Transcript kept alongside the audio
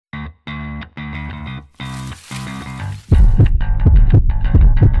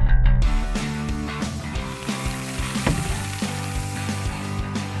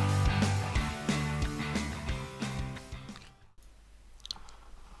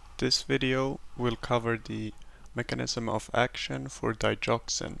This video will cover the mechanism of action for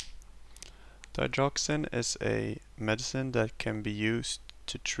digoxin. Digoxin is a medicine that can be used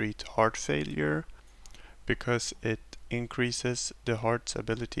to treat heart failure because it increases the heart's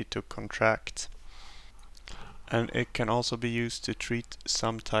ability to contract. And it can also be used to treat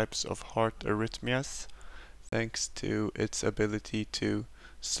some types of heart arrhythmias thanks to its ability to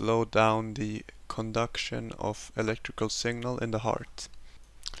slow down the conduction of electrical signal in the heart.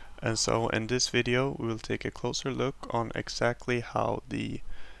 And so in this video we will take a closer look on exactly how the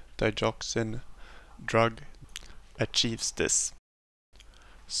digoxin drug achieves this.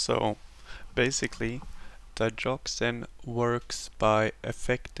 So basically digoxin works by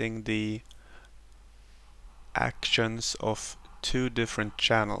affecting the actions of two different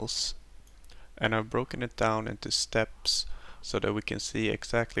channels, and I've broken it down into steps so that we can see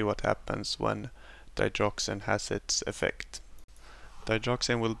exactly what happens when digoxin has its effect.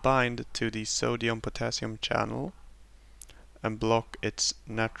 Digoxin will bind to the sodium-potassium channel and block its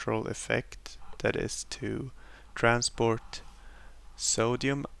natural effect, that is to transport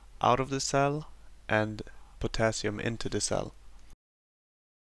sodium out of the cell and potassium into the cell.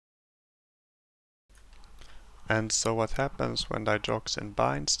 And so what happens when digoxin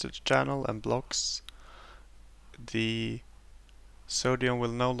binds to the channel and blocks, the sodium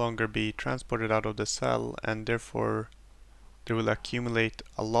will no longer be transported out of the cell, and therefore there will accumulate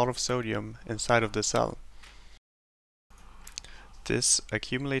a lot of sodium inside of the cell. This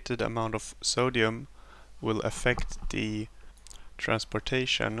accumulated amount of sodium will affect the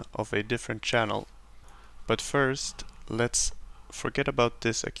transportation of a different channel. But first, let's forget about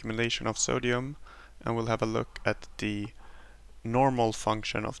this accumulation of sodium and we'll have a look at the normal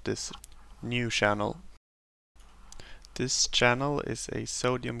function of this new channel. This channel is a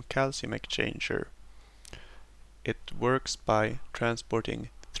sodium-calcium exchanger. It works by transporting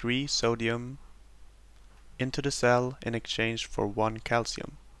 3 sodium into the cell in exchange for 1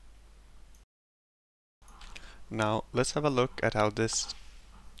 calcium. Now let's have a look at how this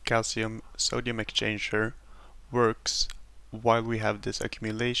calcium-sodium exchanger works while we have this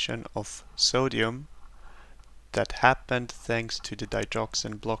accumulation of sodium that happened thanks to the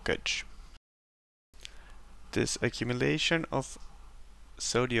digoxin blockage. This accumulation of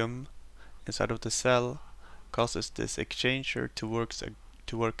sodium inside of the cell causes this exchanger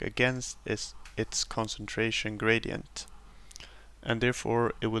to work against its concentration gradient, and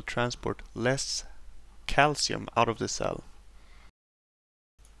therefore it will transport less calcium out of the cell,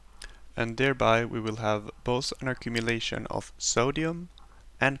 and thereby we will have both an accumulation of sodium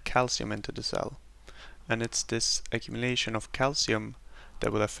and calcium into the cell. And it's this accumulation of calcium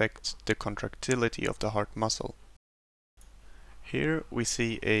that will affect the contractility of the heart muscle. Here we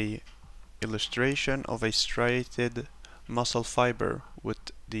see a illustration of a striated muscle fiber with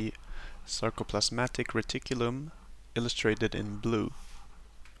the sarcoplasmatic reticulum illustrated in blue.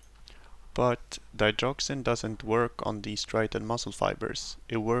 But digoxin doesn't work on the striated muscle fibers,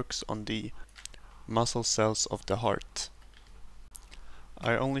 it works on the muscle cells of the heart.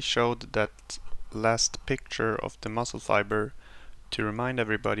 I only showed that last picture of the muscle fiber to remind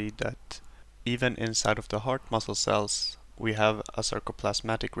everybody that even inside of the heart muscle cells we have a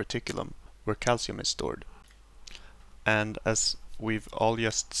sarcoplasmatic reticulum where calcium is stored. And as we've all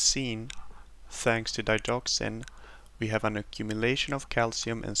just seen, thanks to digoxin, we have an accumulation of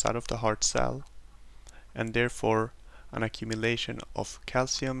calcium inside of the heart cell, and therefore an accumulation of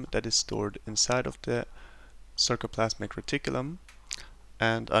calcium that is stored inside of the sarcoplasmic reticulum,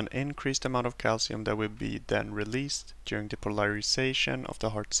 and an increased amount of calcium that will be then released during the polarization of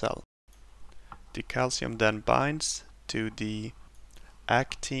the heart cell. The calcium then binds to the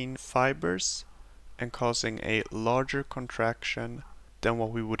actin fibers and causing a larger contraction than what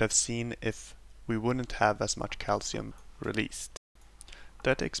we would have seen if we wouldn't have as much calcium released.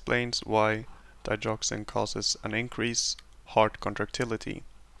 That explains why digoxin causes an increased heart contractility.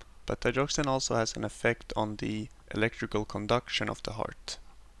 But digoxin also has an effect on the electrical conduction of the heart,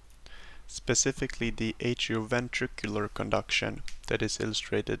 specifically the atrioventricular conduction that is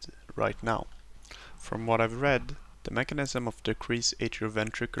illustrated right now. From what I've read, the mechanism of decreased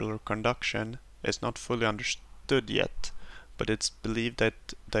atrioventricular conduction is not fully understood yet, but it's believed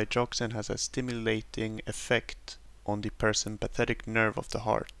that digoxin has a stimulating effect on the parasympathetic nerve of the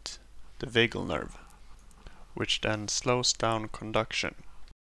heart, the vagal nerve, which then slows down conduction.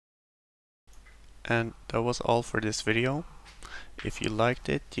 And that was all for this video. If you liked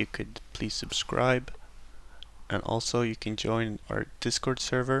it, you could please subscribe, and also you can join our Discord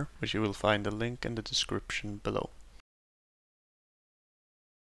server, which you will find the link in the description below.